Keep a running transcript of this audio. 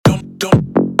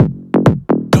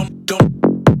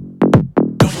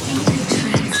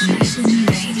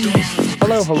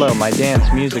Hello, my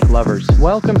dance music lovers.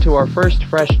 Welcome to our first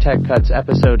Fresh Tech Cuts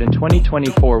episode in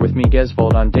 2024 with me,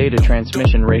 Gezvolt, on Data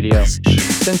Transmission Radio.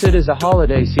 Since it is a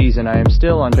holiday season, I am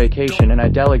still on vacation and I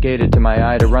delegated to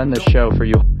my eye to run this show for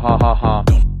you. Ha ha ha.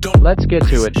 Let's get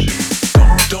to it.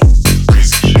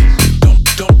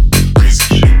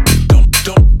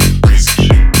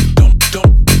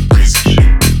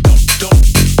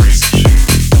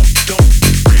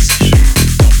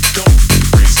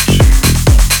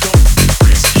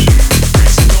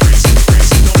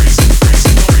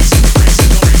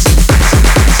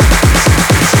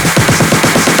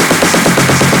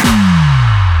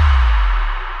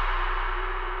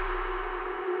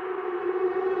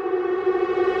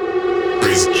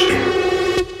 Christian.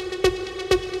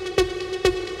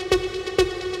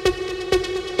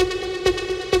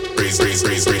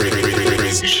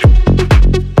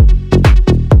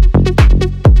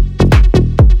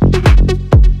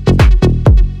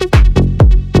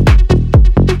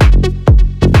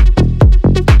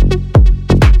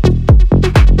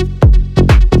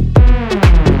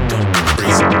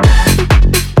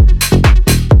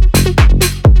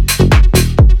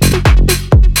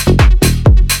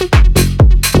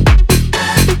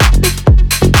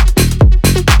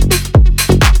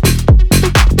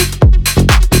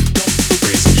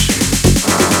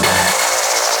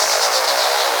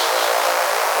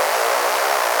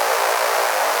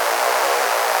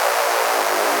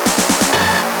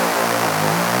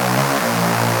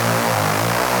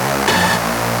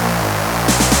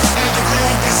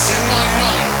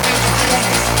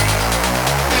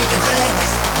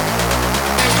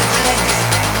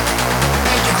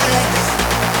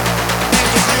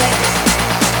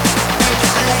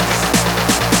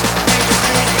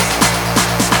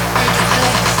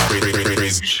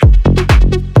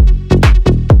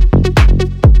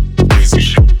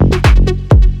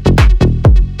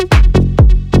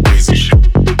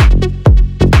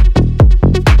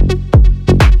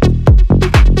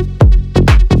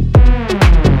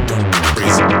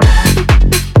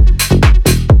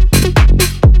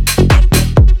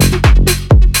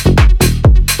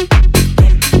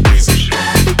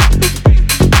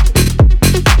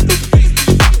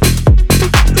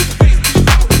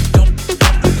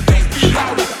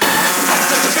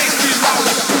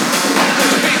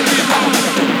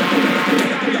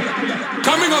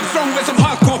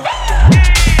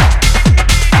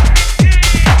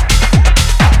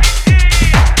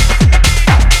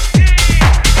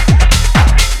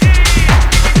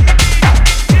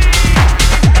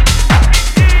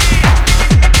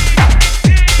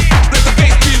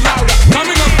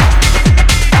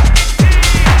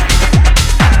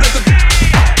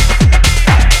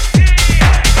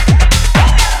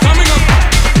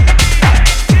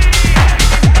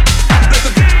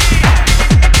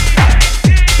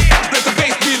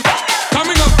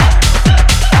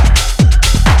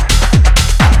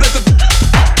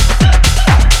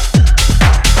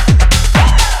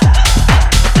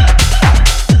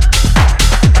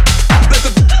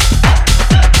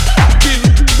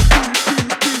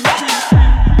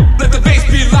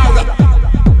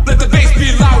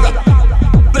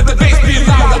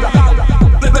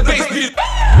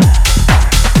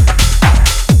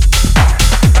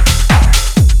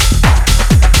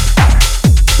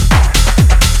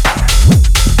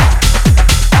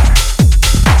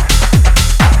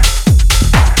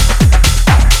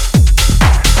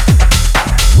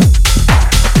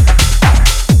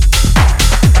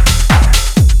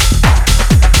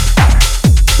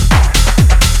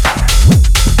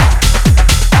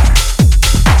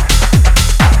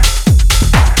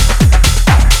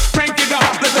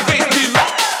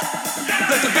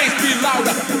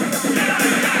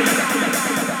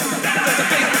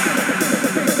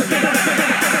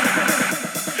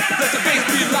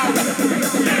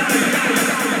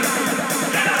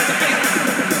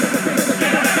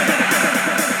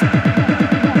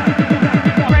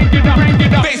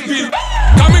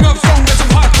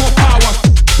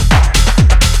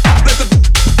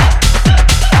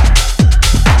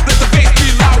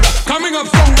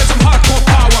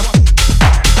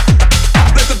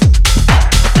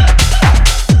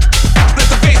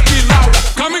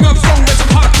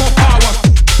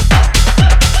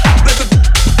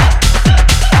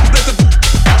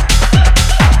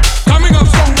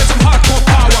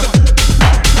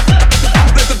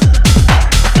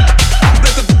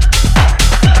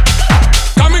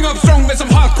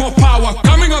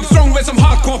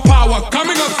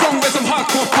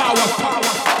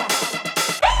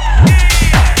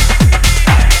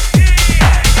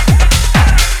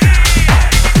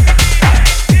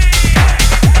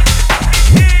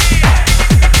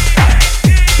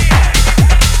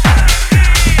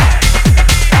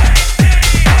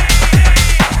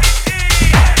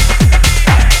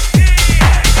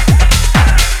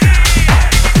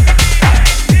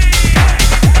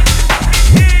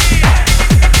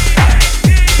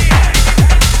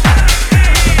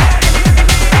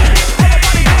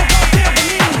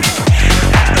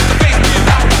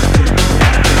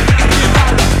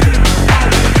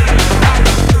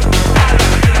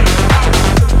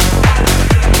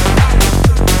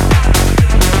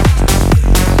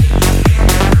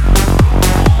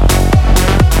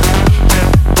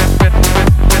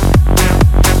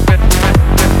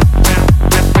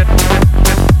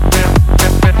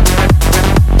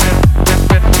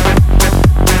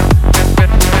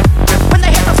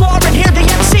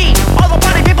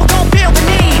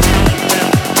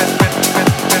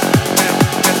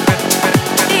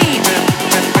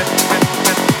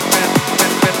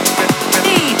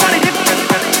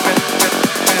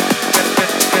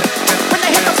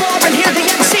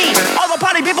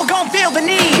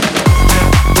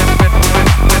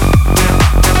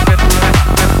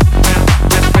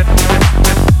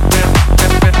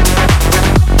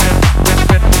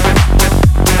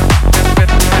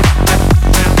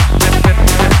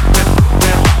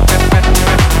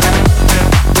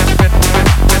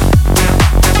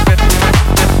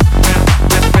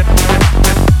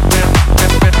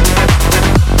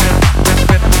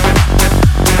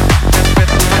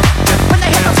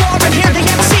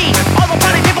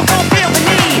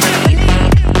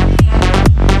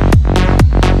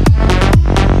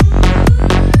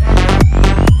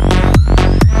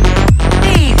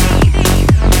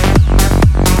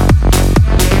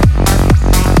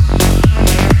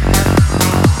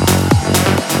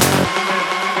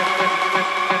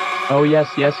 Oh yes,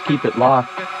 yes, keep it locked.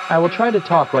 I will try to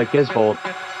talk like Gezvolt.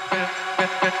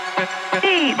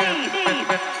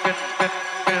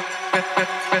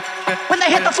 When they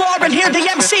hit the floor and hear the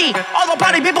MC, all the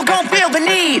party people gon' feel the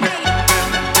need.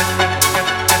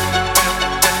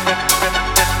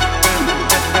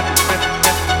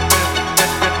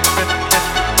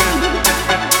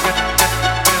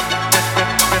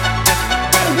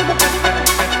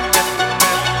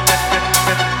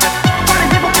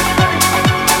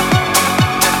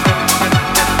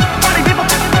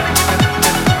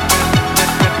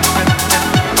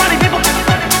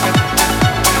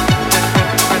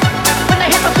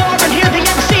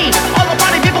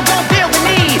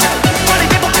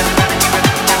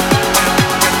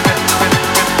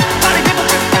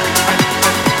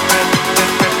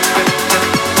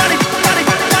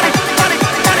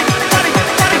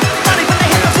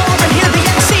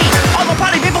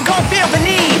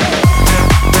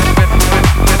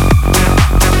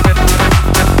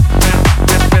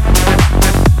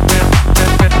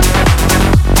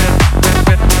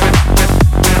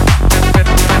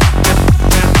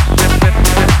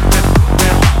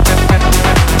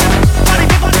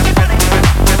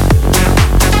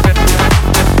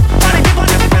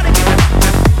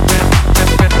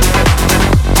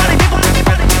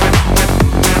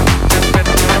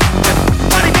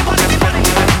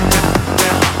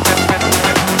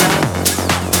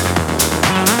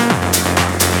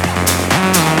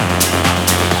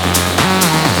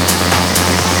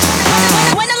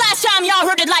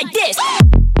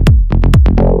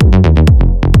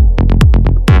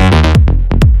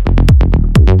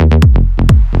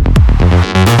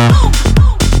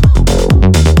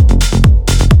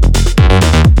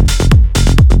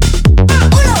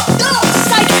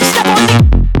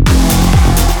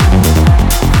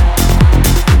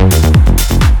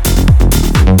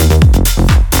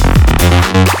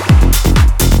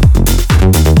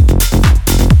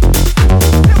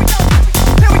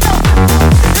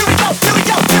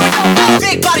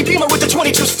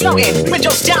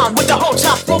 Windows down with the whole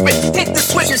top open. Hit the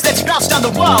switches, let's bounce down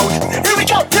the road. Here we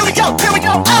go, here we go, here we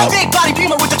go. Oh, big body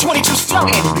beamer with the 22s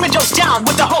floating. Windows down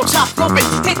with the whole top open.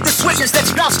 Hit the switches,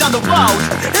 let's bounce down the road.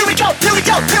 Here we go, here we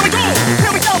go, here we go.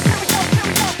 Here we go, here we go, here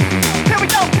we go. Here we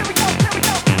go, here we go, here we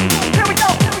go. Here we go,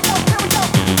 here we go,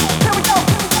 here we go.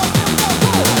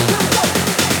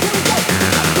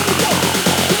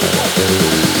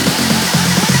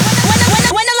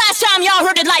 When the last time y'all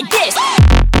heard it like this?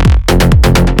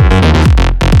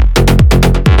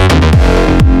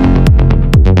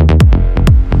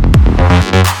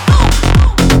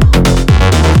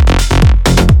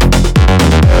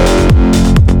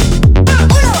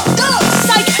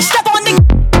 Step on the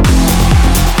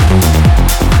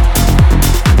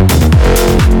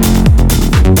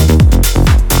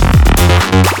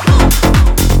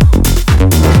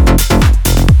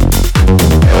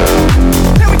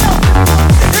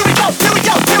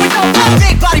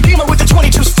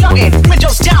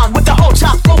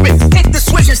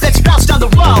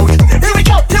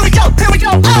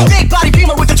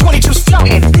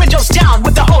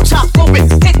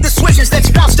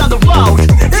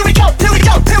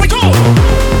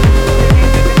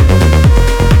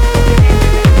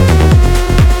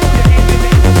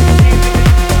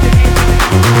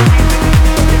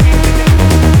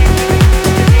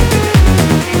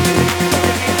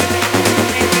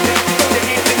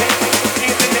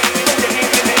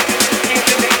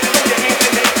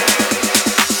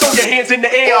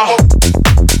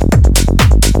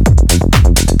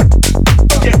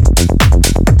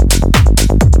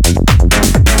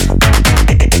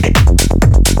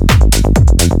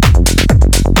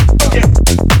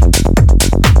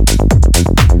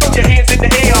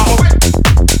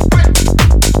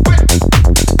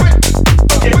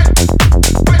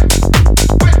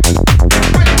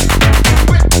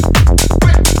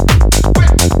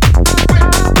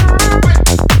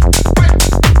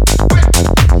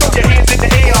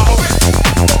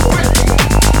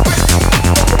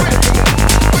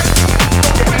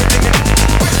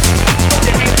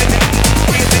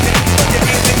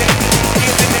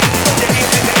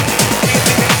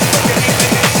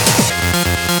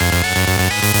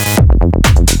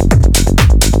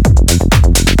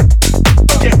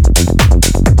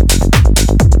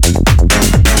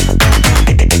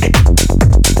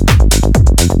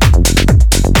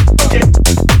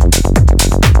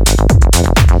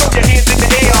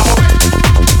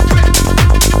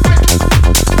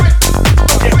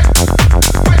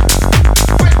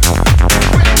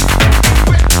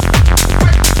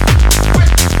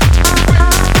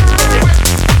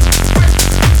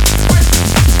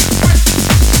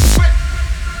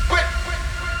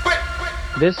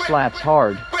This slaps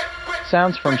hard.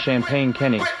 Sounds from Champagne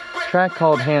Kenny. Track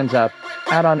called Hands Up,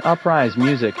 out on Uprise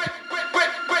Music.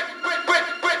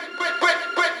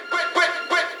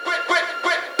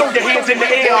 Throw your hands in the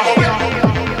air.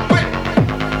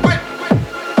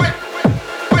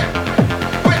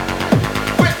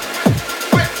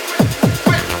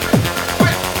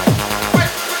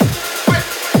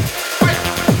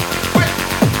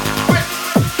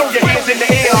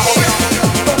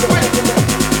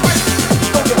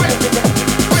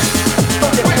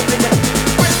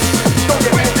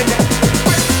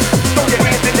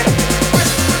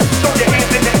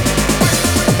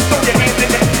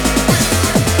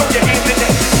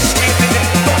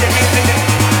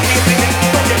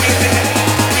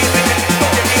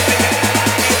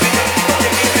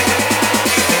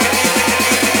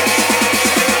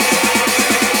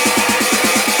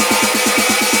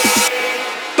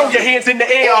 Hands in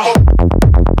the air.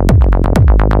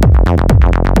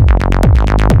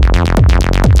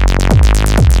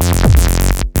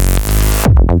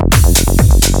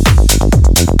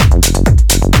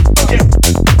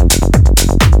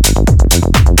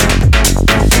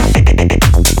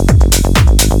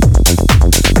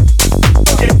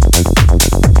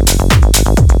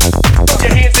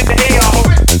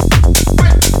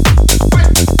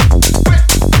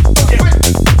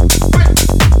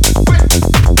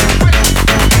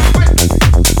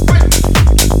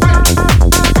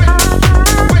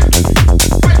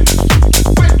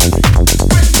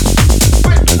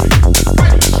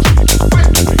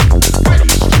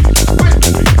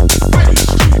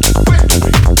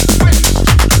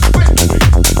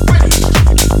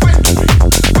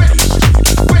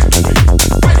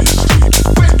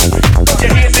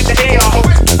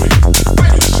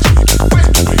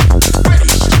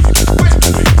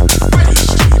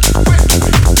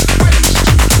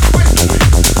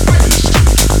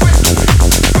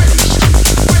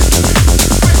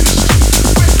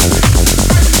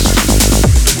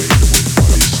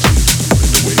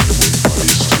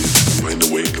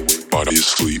 Body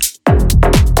is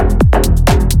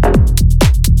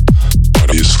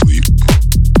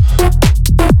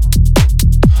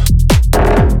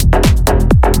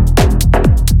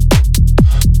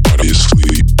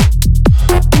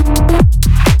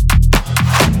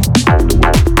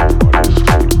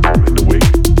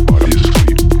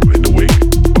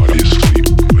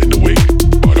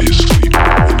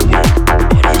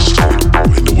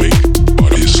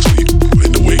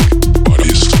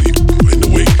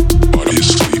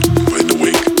asleep.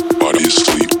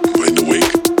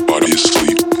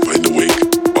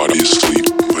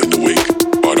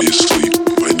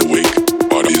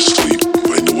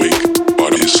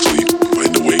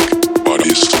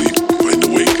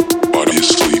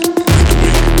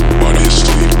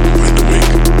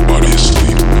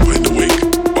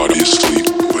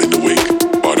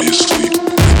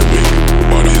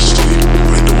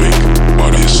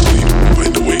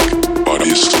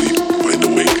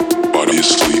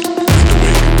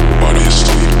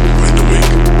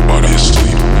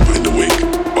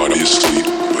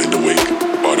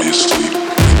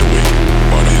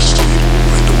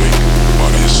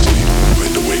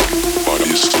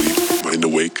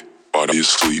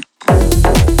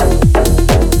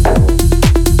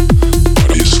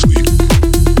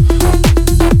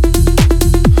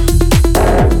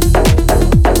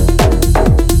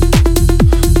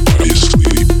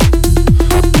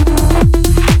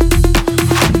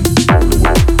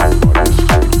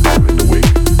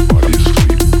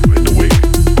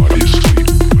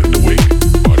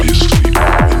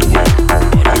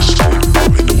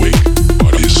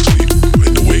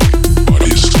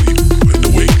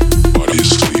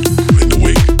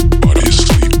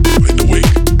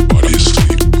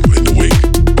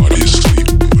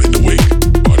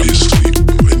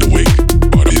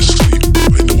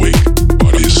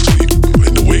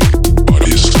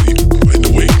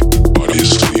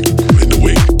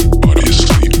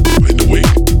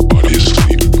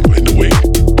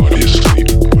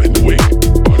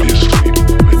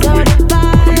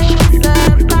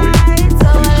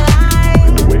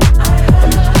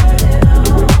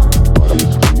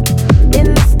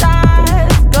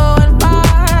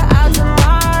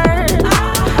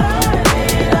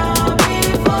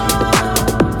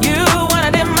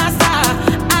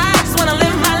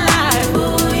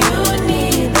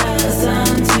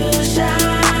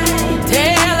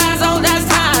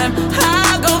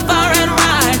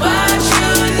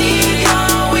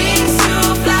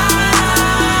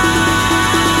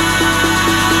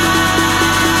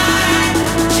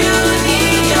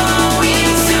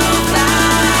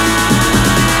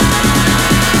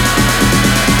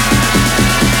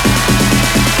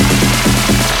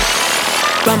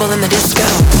 Rumble in the disco.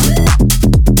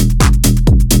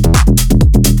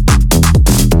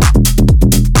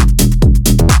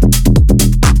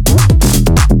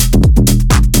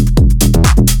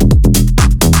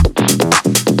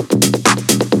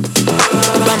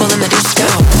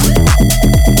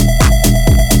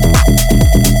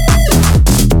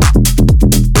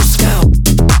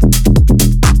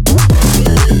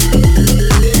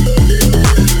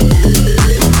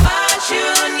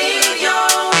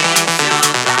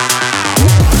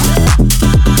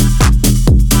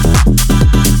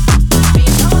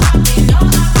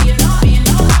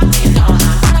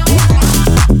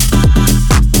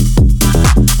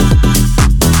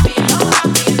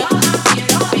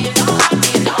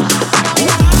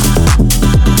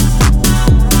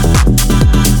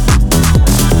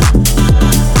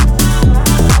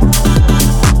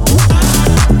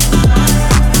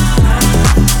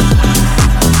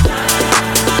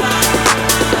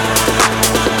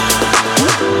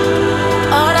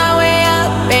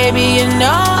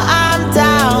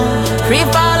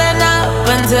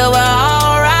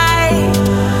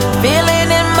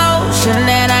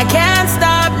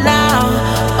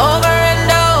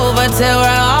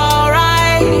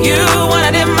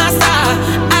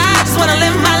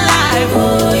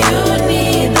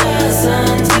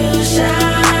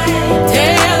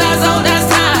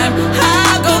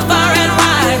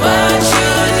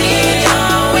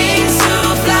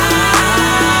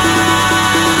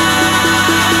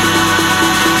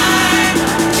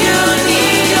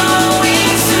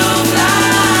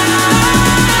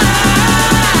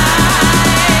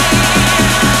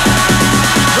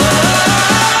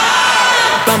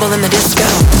 Rumble in the disco.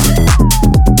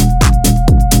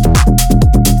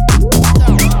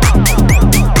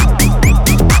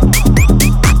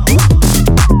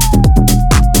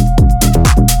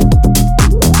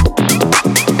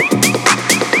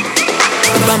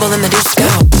 Rumble in the disco.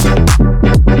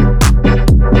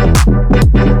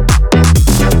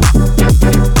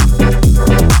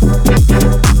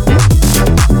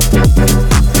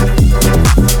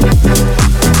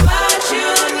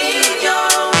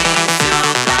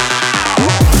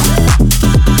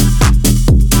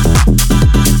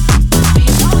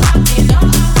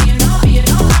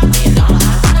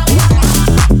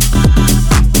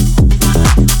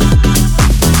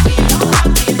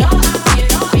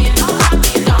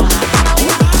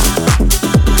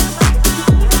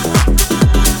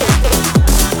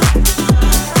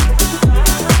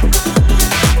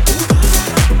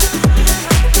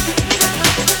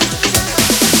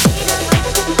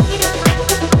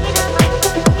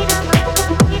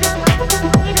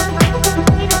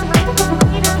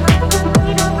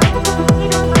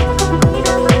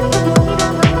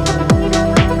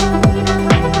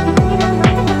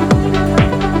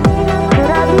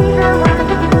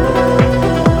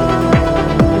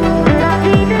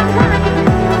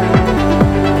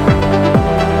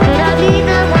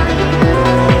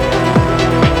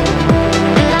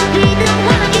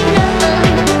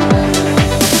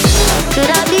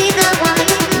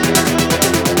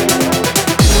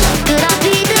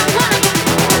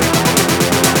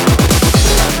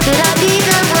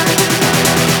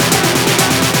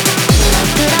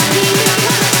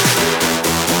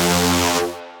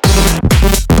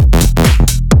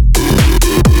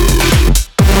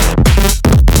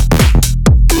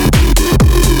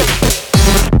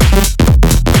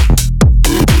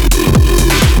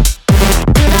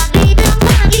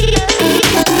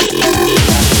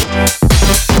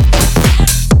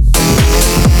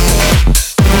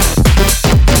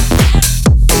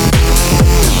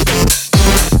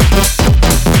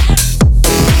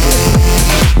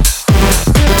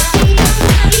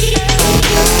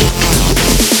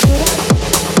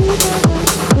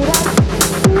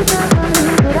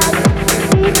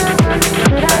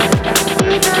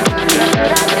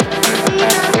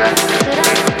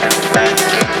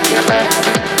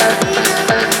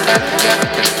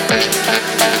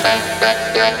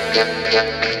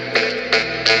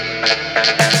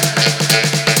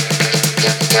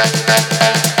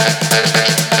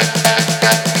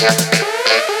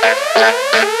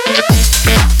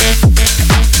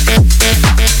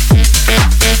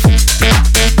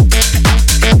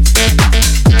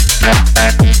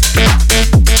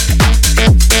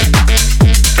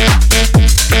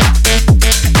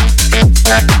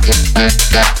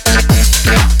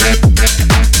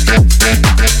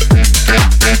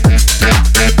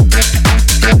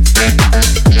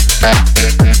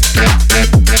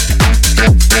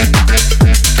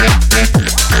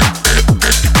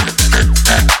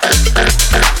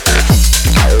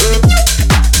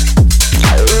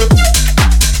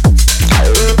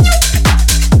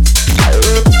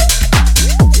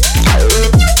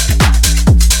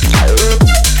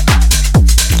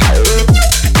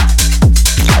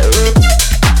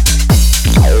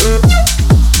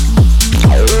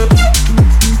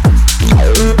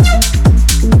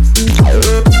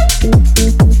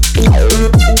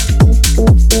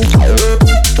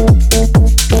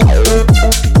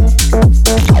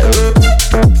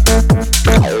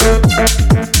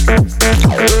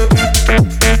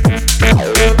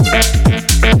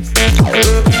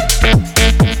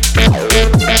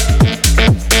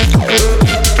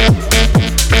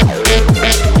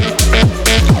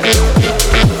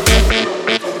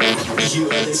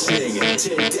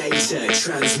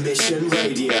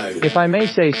 I may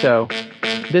say so,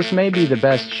 this may be the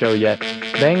best show yet.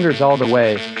 Bangers all the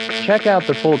way. Check out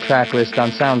the full track list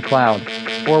on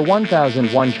SoundCloud, or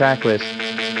 1001 track list.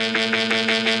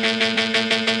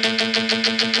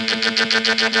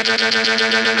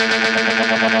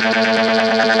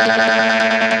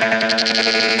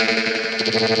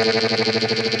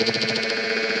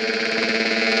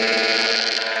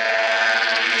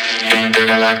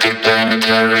 Intergalactic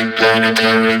planetary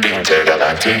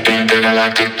intergalactic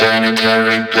intergalactic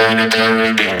planetary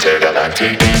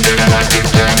intergalactic intergalactic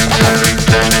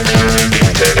planetary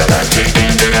intergalactic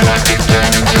intergalactic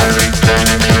planetary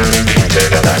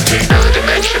intergalactic another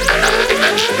dimension another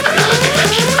dimension another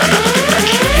dimension another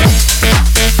dimension.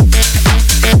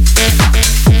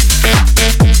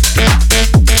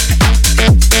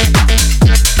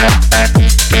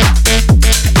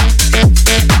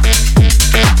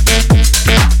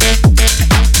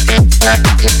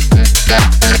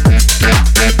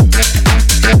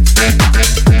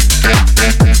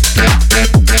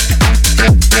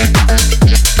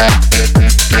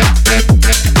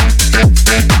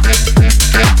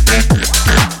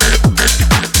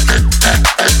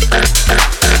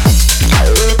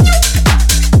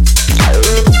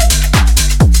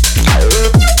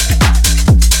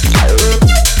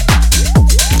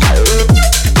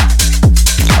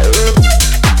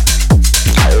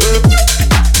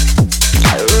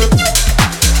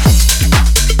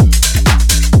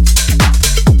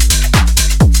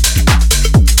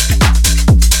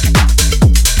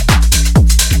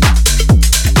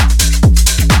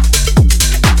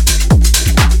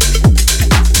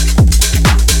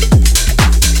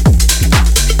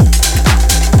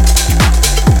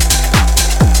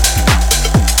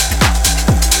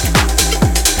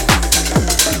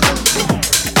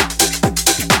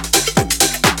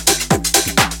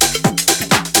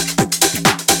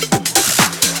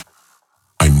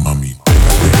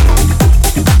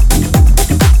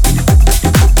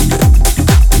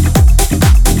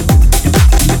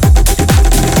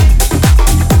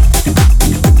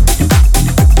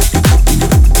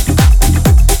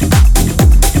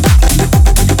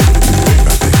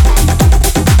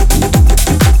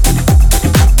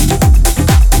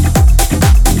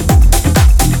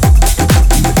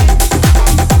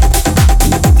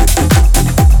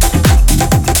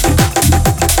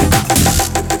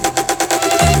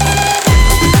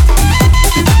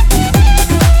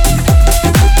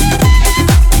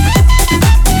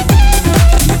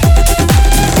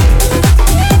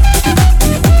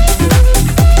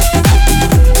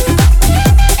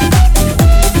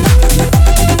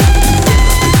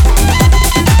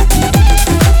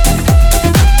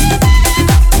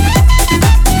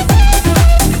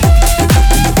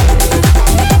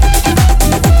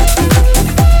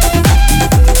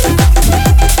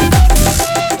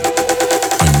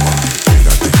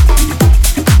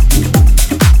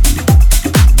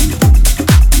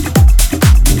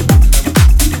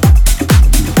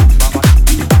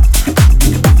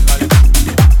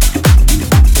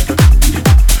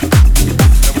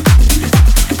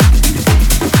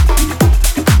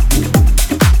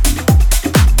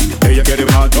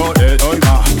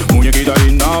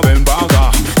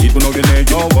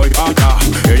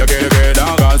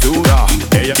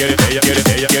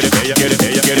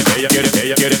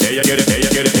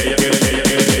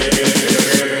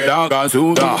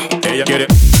 Ella quiere,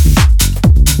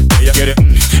 ella quiere,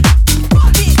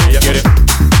 ella quiere,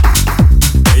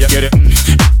 ella quiere,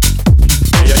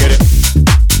 ella quiere,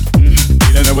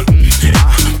 y de nuevo,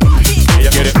 ella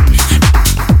quiere,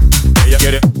 ella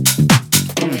quiere.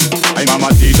 Ay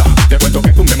mamacita, te cuento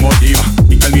que tú me motivas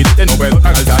y que al mirarte no puedo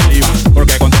tragar saliva,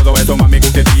 porque con todo eso mami que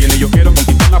usted tiene yo quiero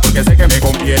conquistarla porque sé que me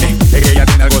conviene. Es que ella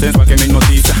tiene algo sensual que me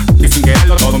hipnotiza y sin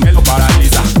quererlo todo me lo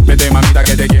paraliza. Vete mamita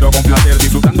que te quiero complacer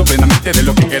disfrutando plenamente de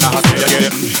lo que quieras hacer. Ella quiere,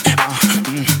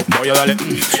 voy a darle,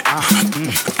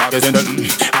 a que sienta,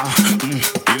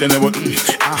 y de nuevo,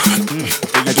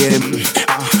 ella quiere,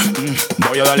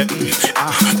 voy a darle,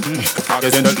 a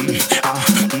que sienta,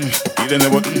 y de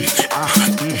nuevo,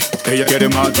 ella quiere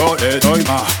más, yo le doy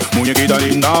más. Muñequita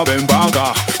linda, ven pa'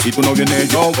 acá. Si tú no vienes,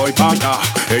 yo voy pa' allá.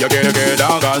 Ella quiere que la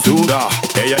haga sudar.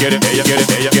 Ella quiere, ella quiere,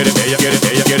 ella quiere, ella quiere,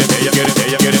 ella quiere, ella quiere,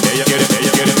 ella quiere, ella quiere, ella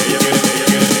quiere, ella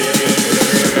quiere,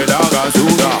 que la haga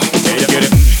sudar. Ella quiere,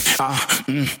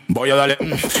 voy a darle,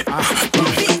 a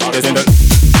que sienta.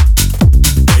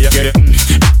 Ella quiere,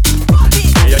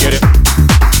 ella quiere,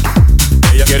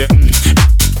 ella quiere,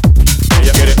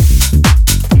 ella quiere,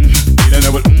 y de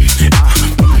nuevo,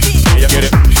 ella quiere,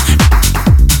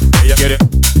 ella quiere.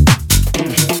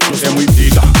 No sé muy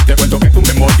cita, te cuento que tú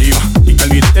me motivas y que al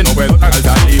mirarte no puedo tragar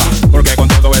saliva, porque con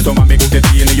todo eso mami que usted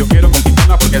tiene yo quiero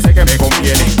conquistarla porque sé que me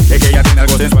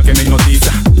sensual que me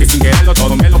hipnotiza, que sin quererlo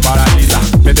todo me lo paraliza.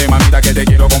 Vete mamita que te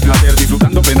quiero complacer,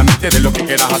 disfrutando plenamente de lo que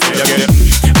quieras hacer. Ella quiere,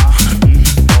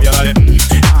 voy a darle,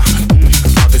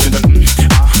 te siento el,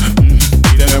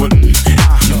 y de nuevo el,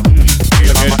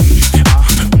 ella quiere,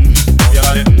 voy a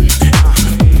darle,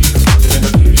 te siento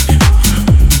el,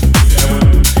 y de nuevo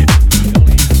el,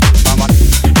 vamos,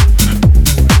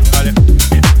 dale,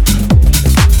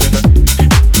 siento el, de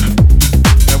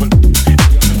nuevo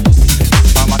el,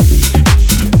 vamos,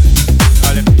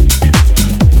 dale, siento el, de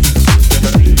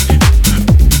nuevo el,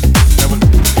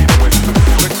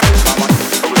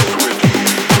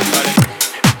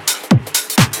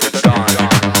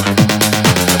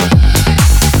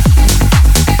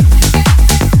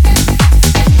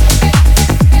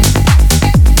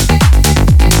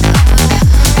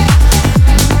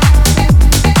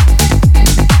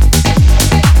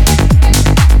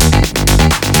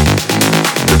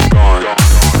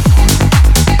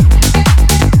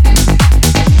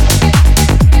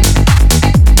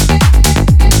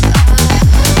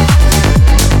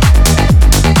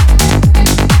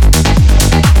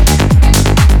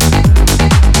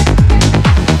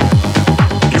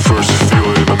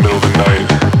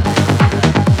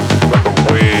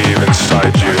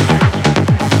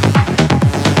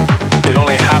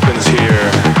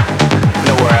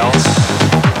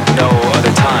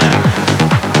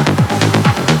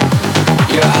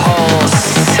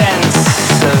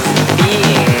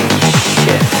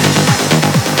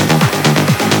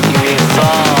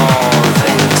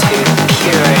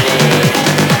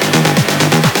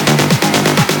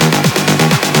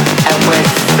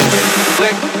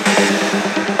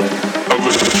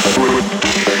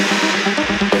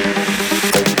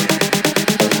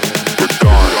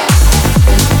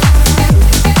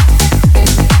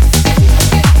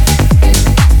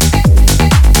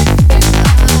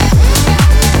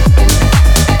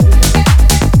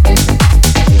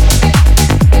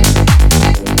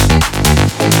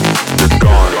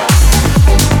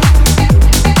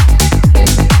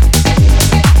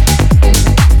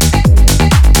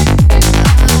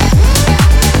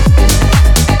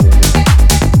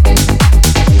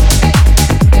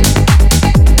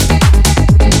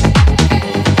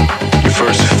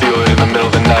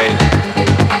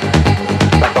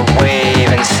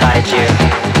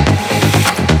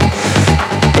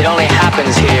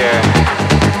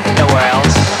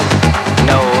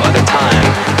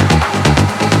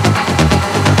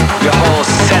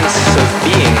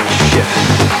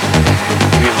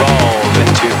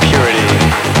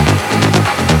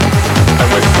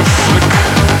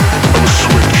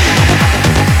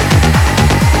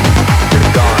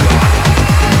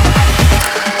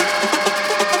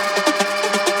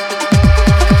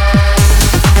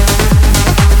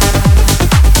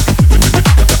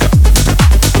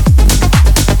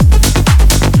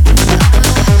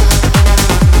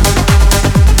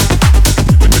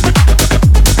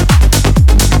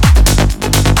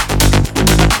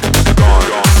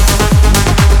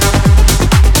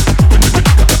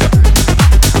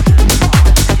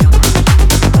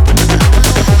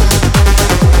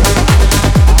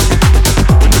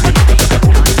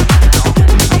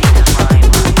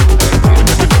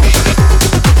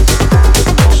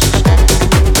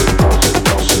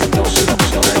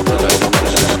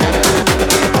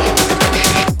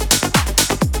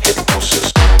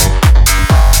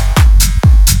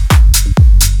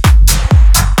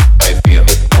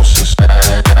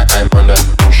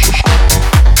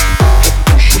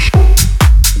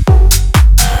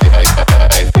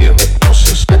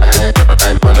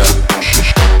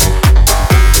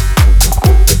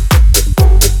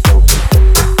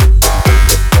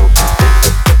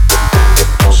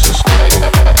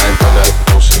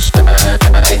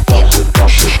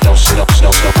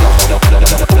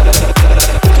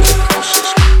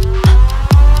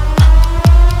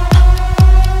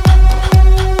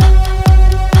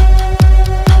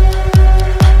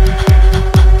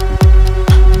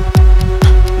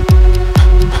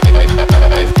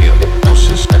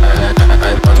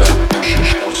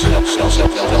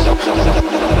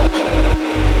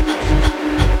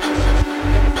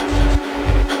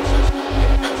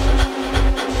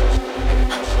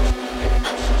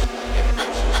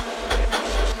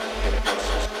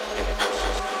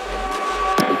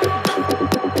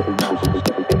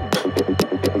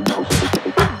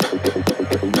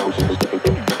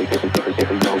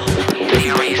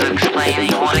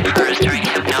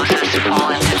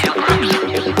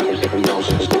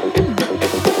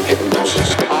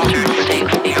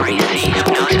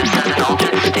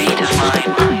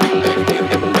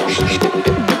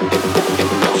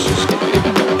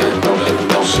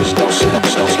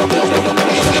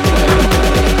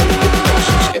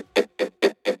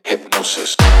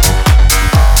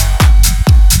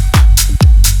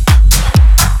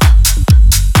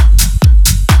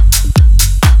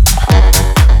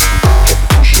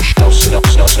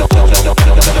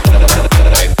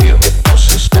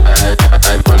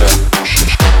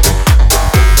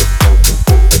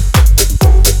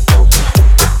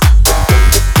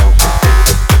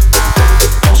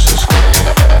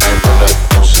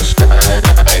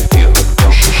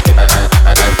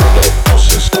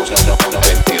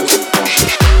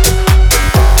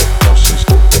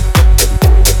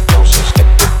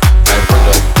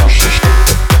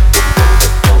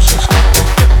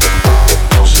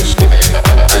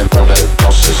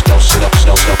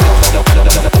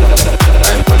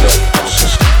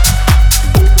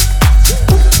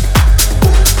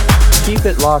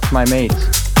 rocked, my mates.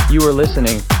 You are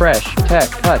listening, Fresh Tech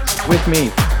Cuts, with me,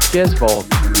 Gezvolt.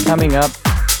 Coming up,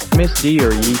 Miss D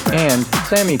or Ye, and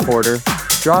Sammy Porter,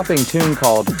 dropping tune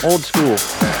called Old School.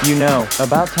 You know,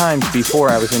 about times before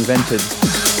I was invented.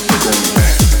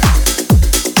 Back.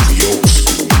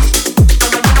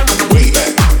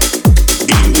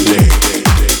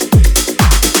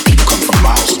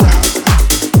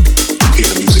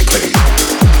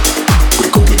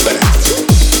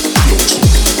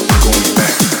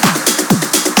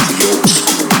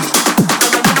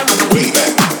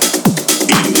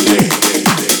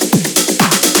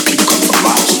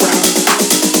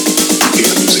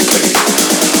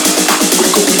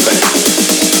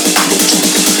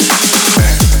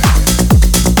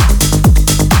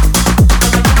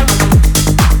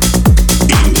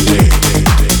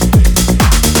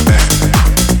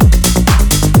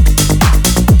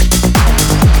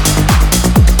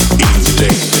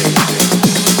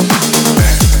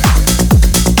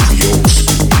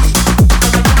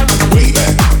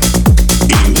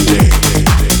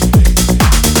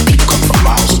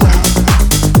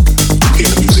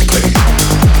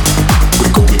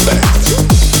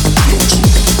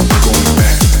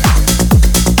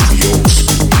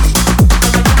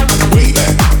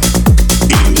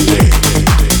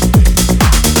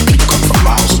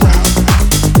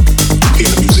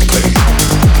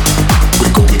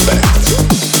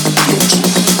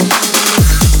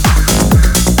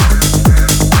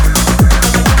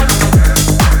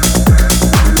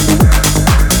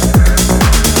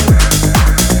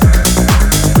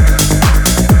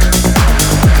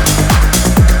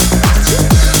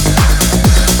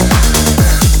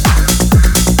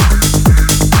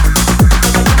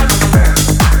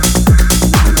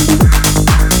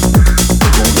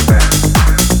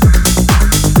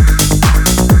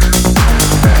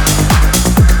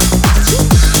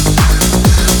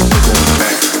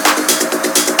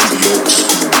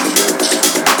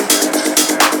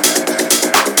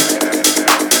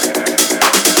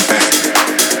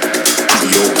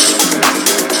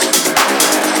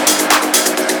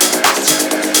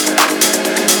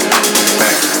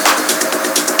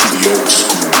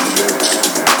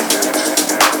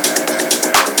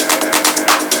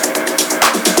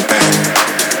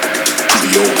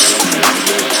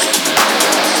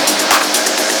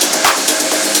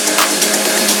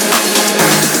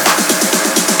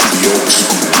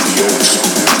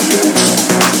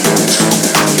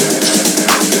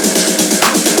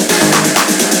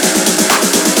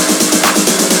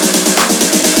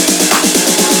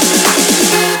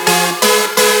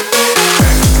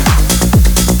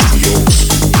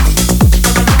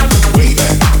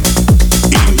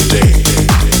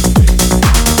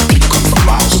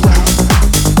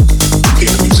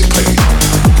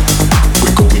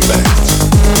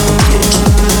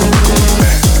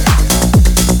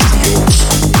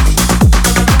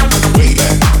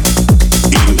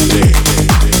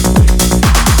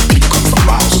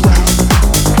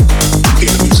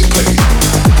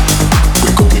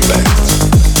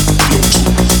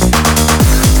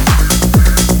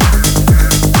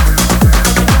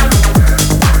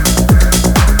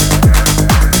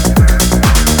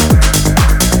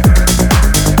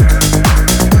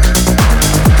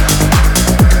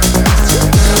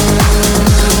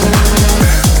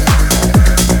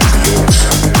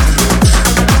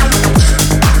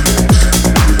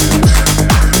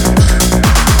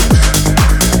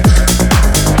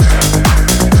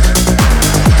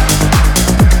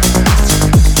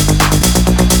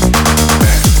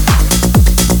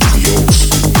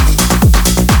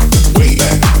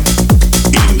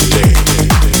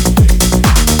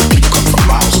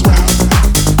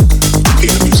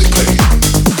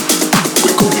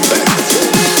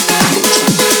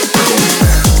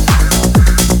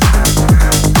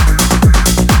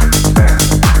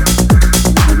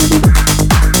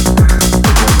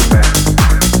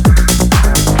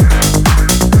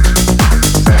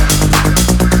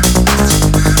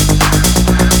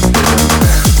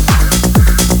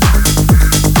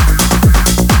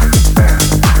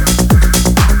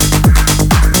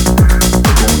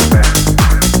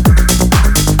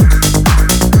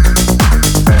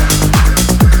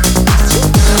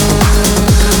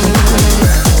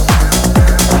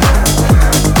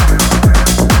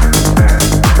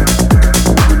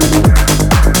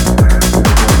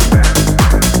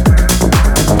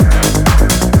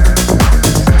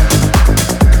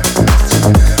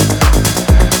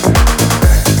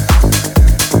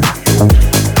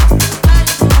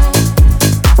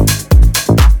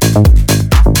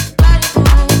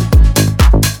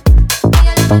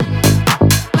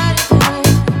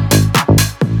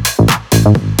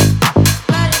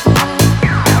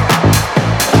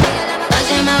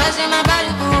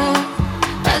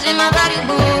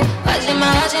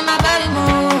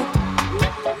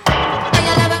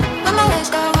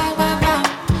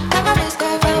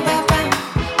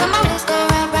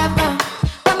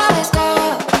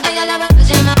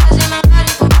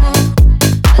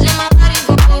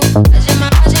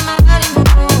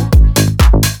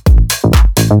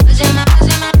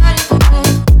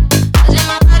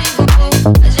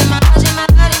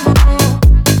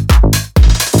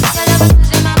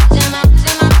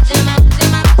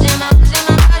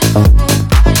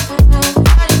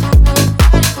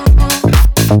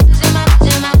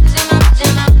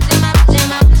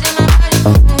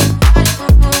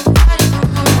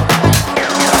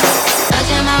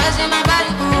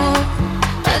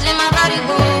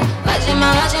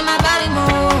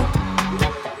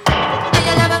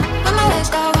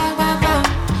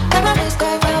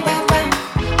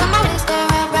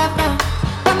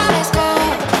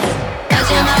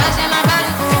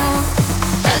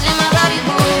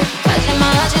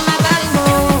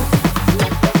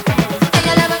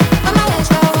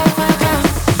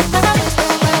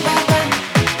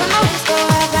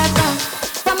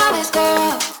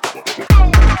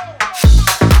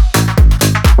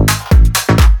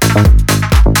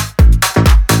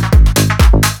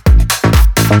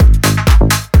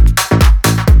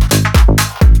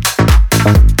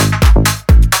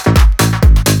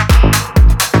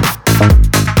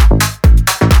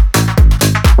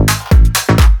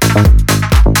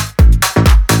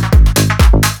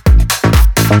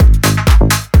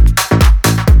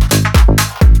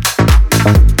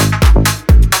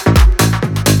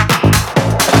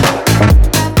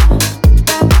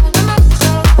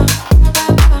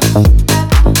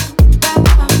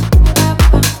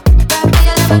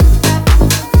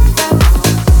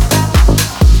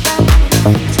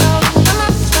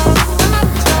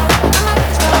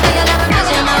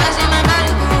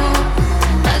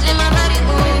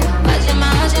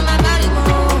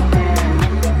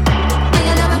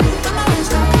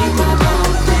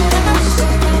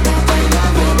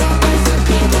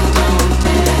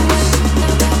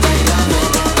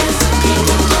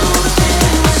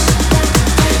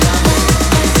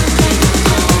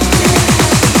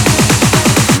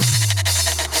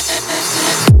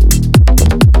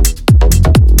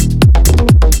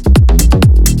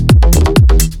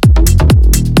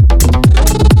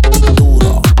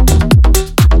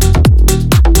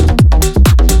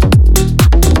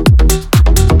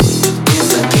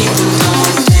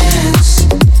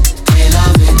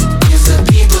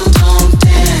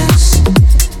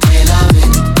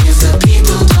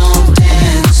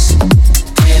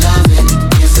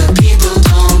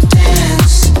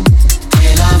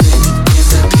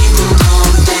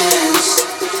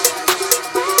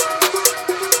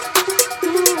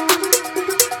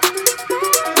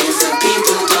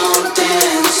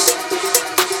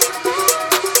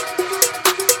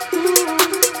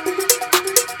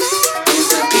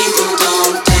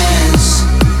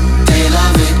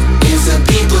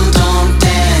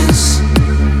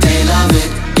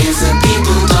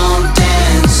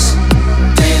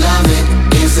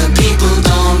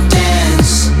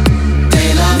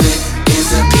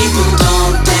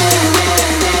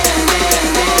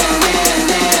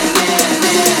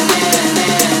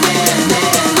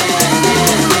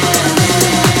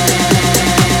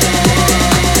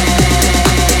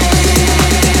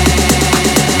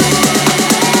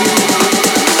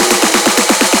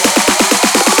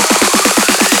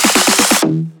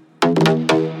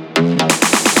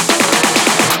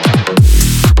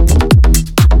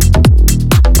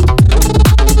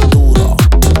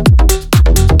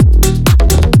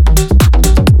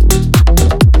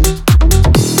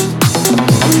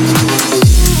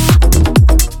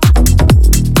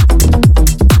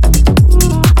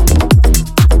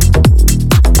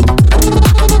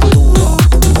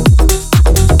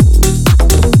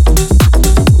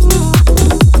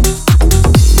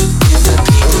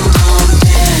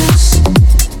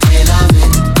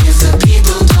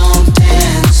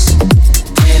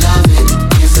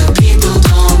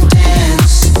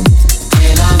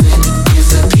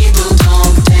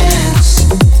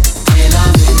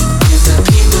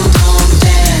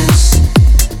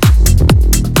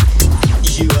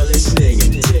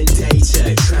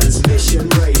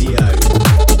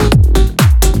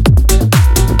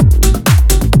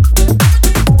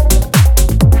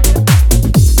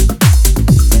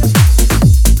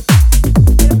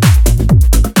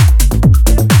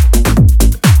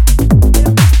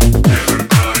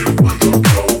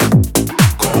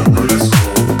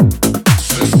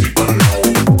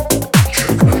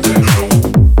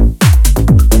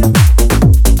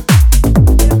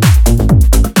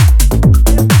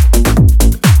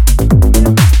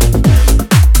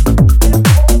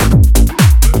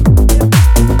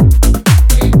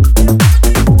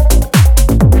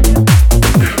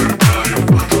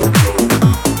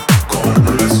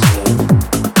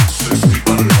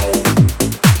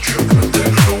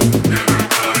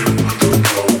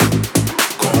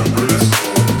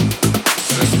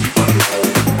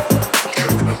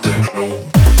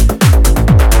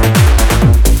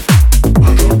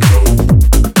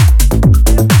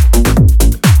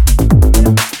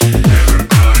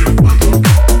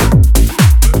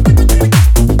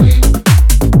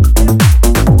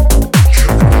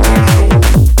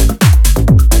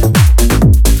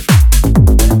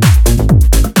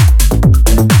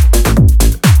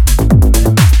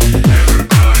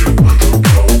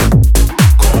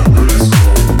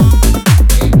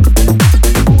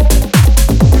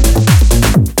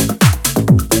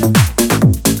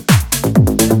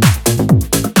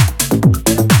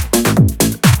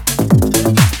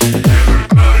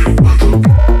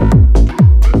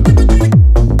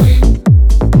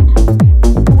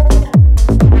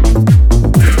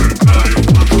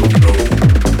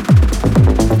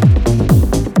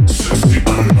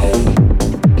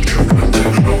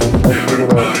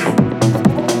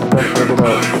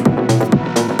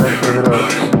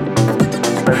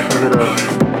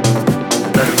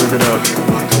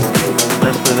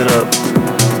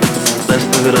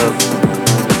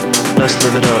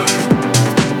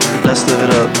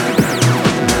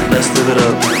 live it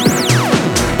up.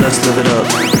 Let's live it up.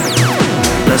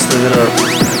 Let's live it up.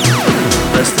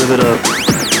 Let's live it up.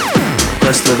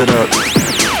 Let's live it up.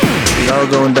 We all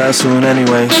gonna die soon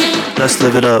anyway. Let's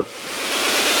live it up.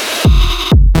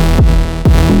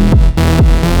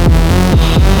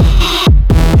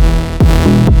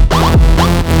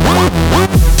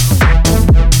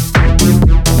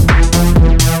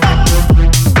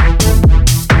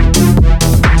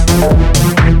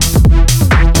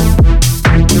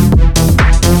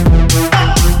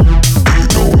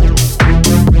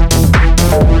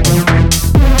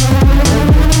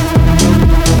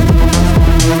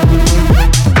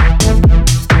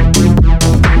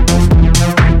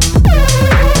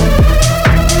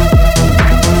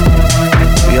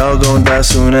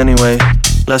 Soon anyway,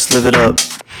 let's live it up.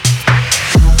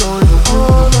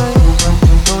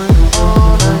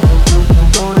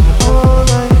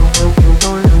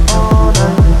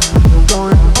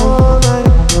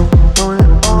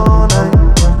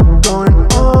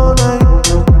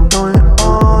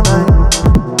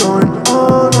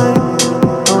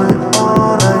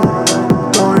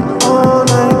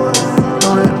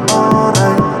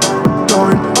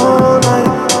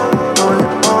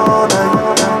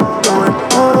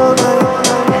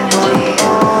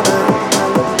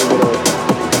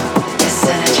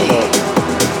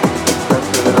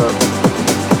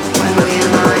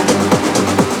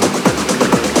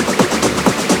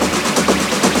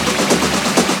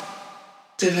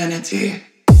 Divinity.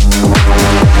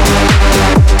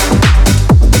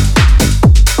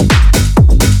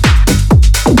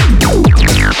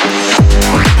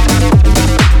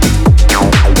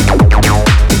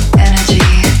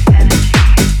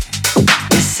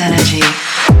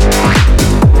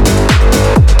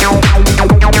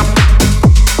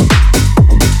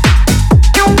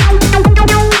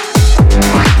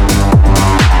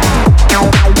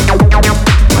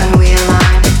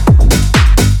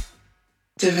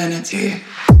 Divinity.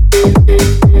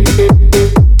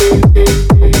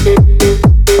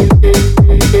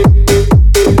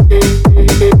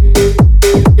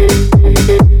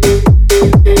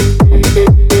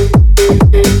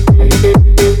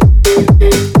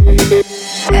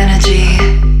 Energy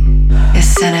is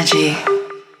synergy.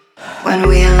 When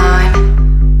we align,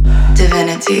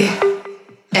 divinity,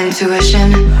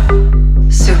 intuition,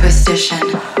 superstition.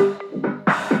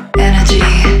 Energy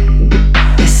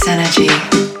is synergy.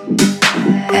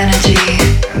 Energy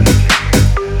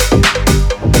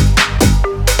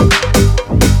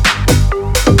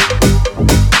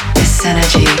is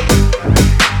synergy.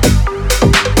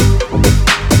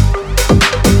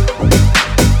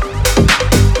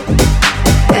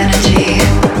 Energy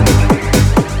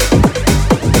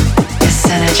is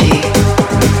synergy.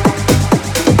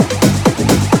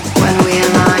 When we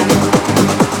align,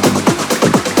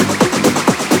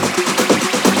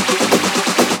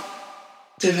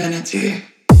 divinity.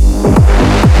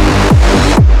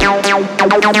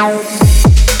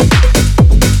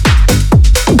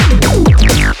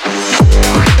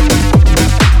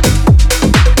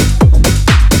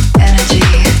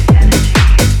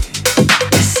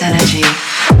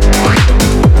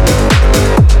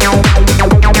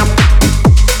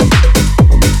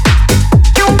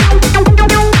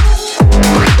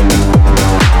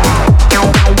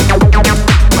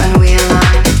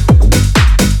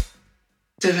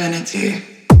 Divinity.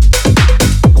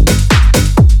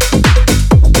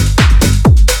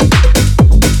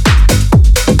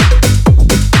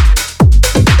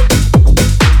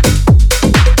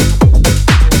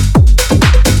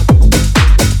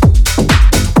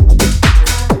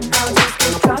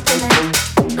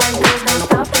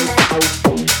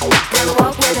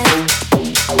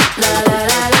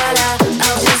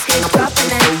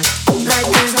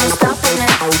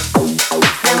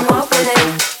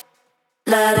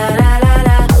 La la la la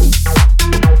la.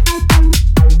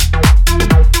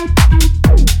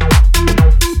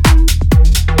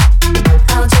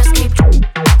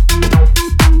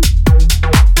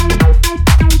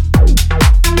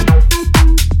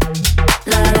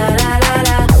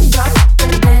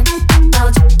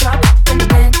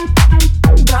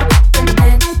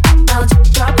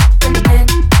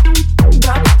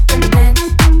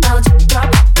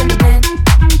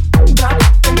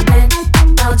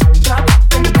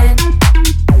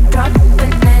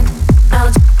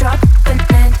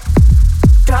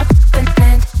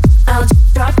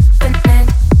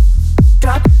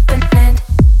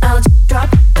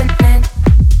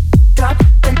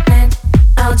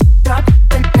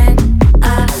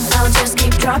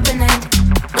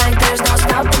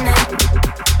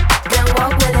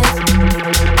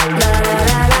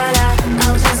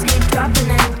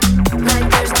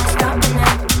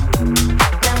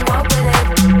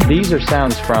 These are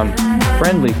sounds from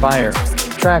Friendly Fire,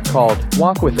 track called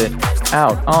Walk With It,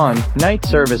 out on Night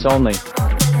Service Only.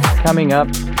 Coming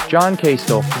up, John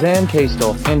Kastel, Zan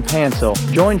Kastel, and Pansel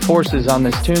join forces on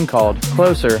this tune called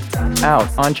Closer, out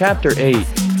on Chapter 8.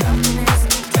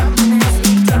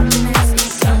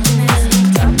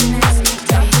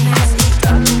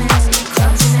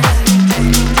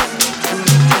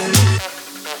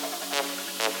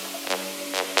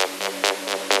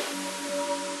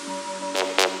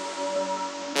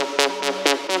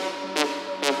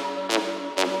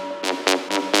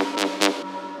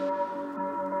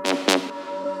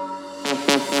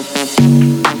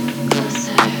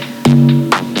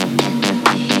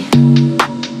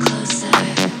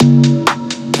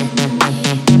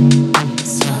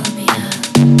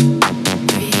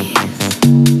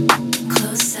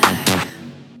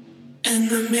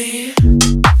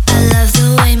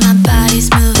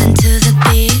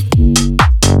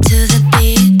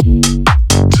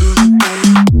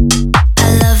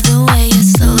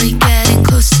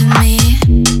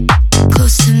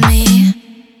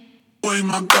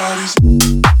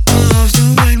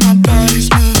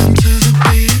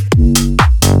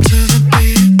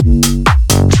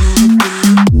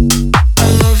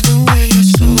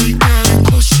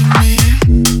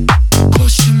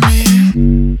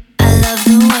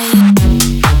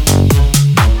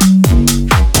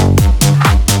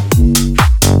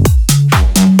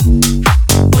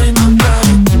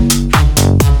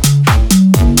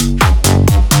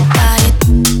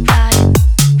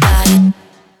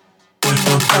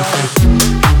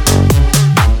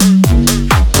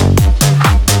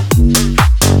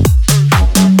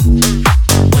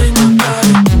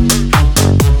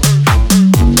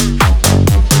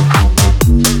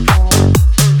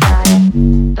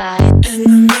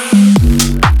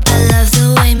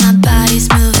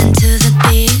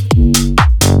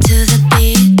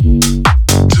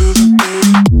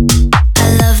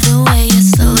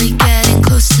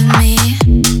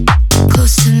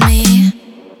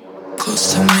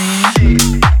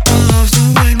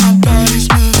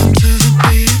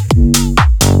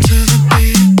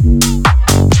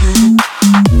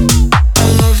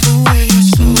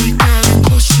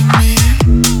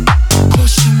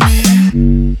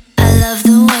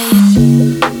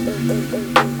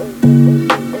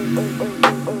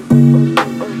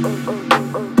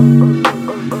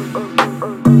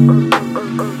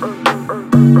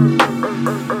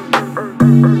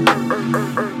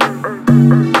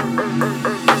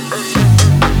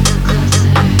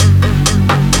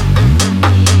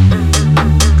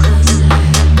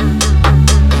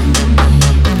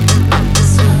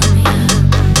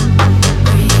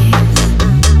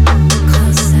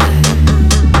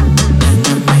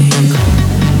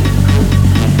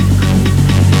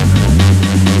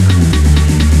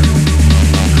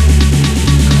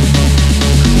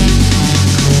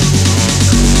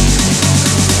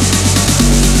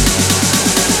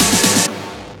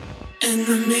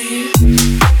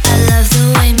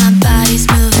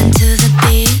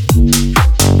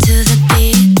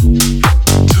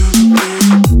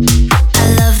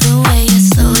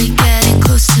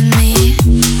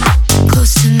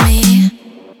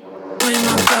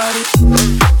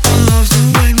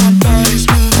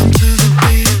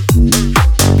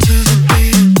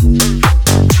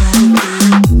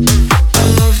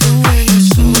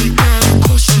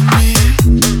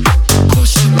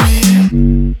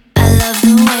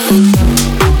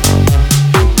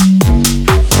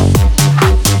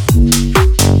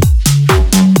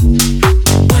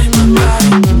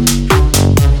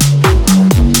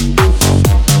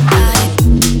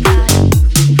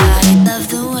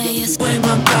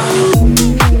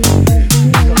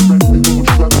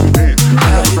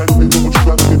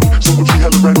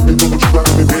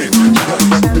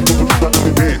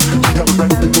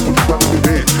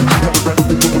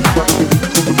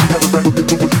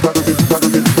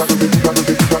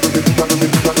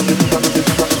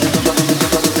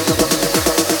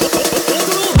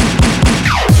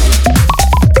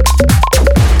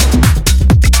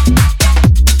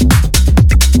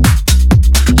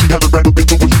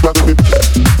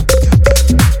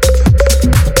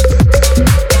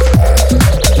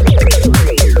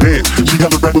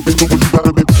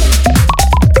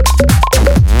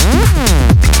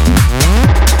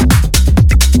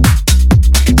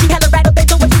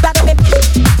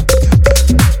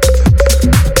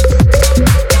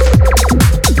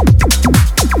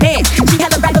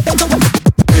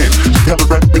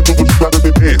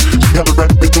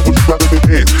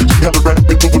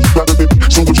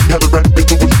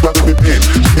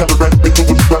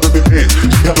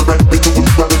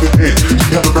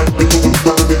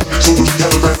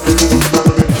 Have a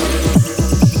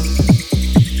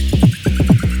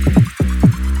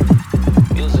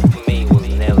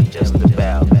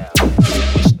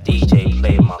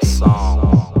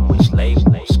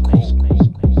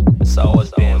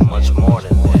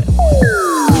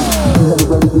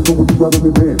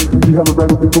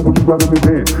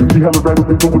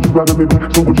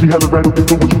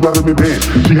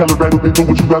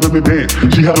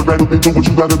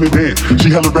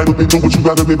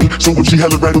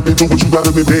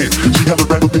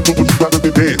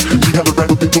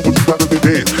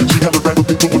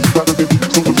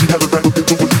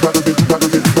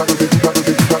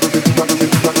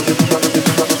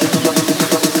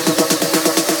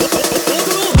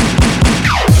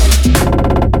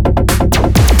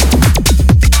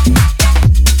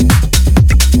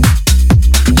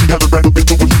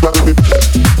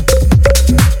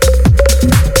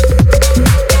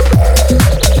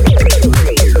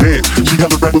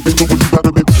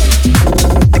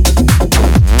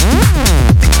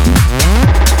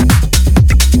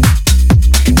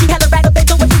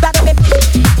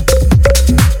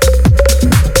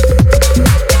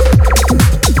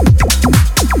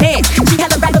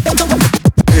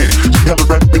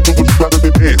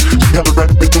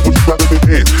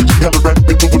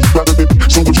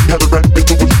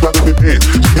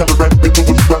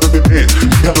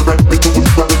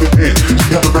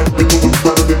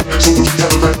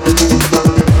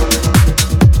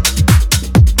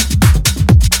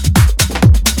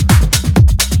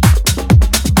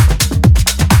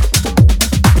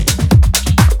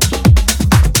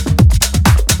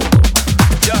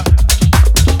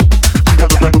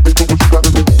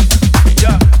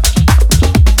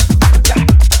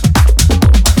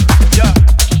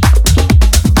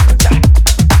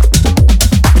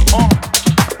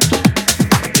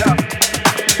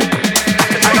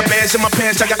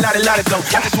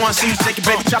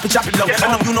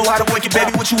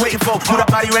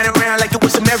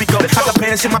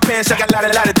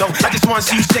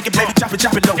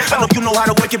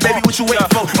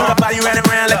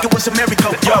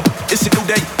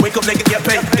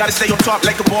Stay on top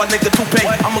like a boy, nigga, toupee.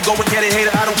 I'ma go and get it, hater.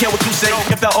 I don't care what you say.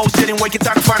 If that old shit ain't working,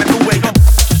 time to find a new way.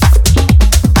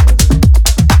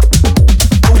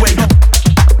 New way. New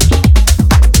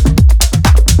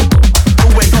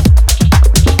way. New way.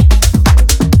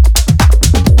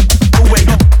 New way. New way.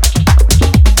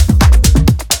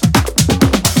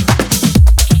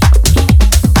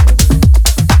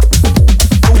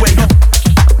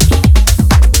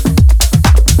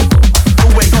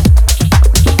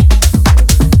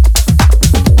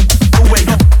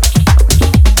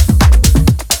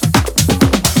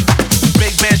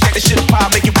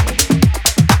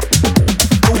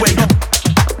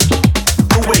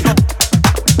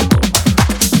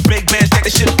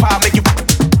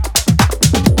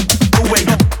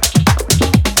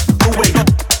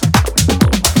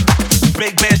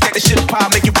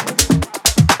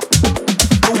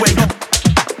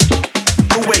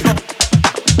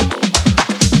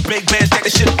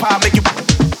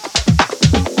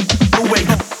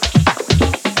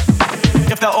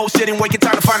 Didn't wake it,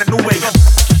 time to find a new way.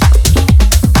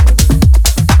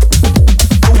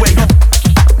 New way. New way.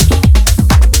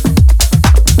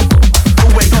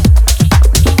 New way.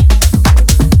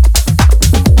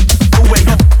 New way. New way. New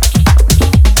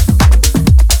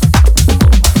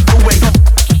way. New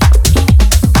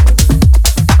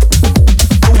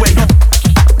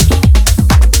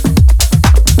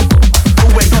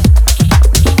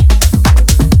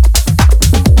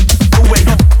way.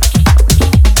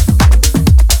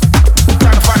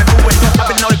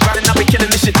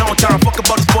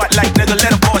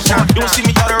 You don't see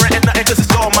me out there renting nothing cause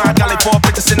it's all mine. Got like 4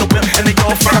 bitches in the whip and they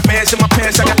all front of bands in my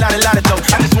pants. I got a lot of dough.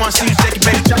 I just wanna see you shake it,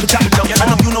 baby, chop it low. I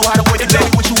know you know how to work it, baby,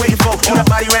 what you waiting for? Move that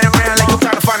body ran around like you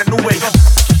trying to find a new way.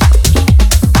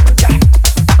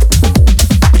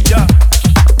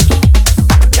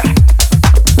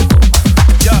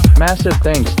 Massive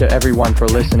thanks to everyone for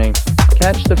listening.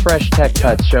 Catch the Fresh Tech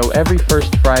Cuts show every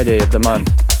first Friday of the month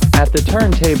at the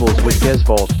turntables with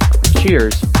Gezvolt.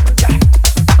 Cheers.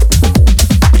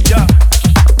 Yeah.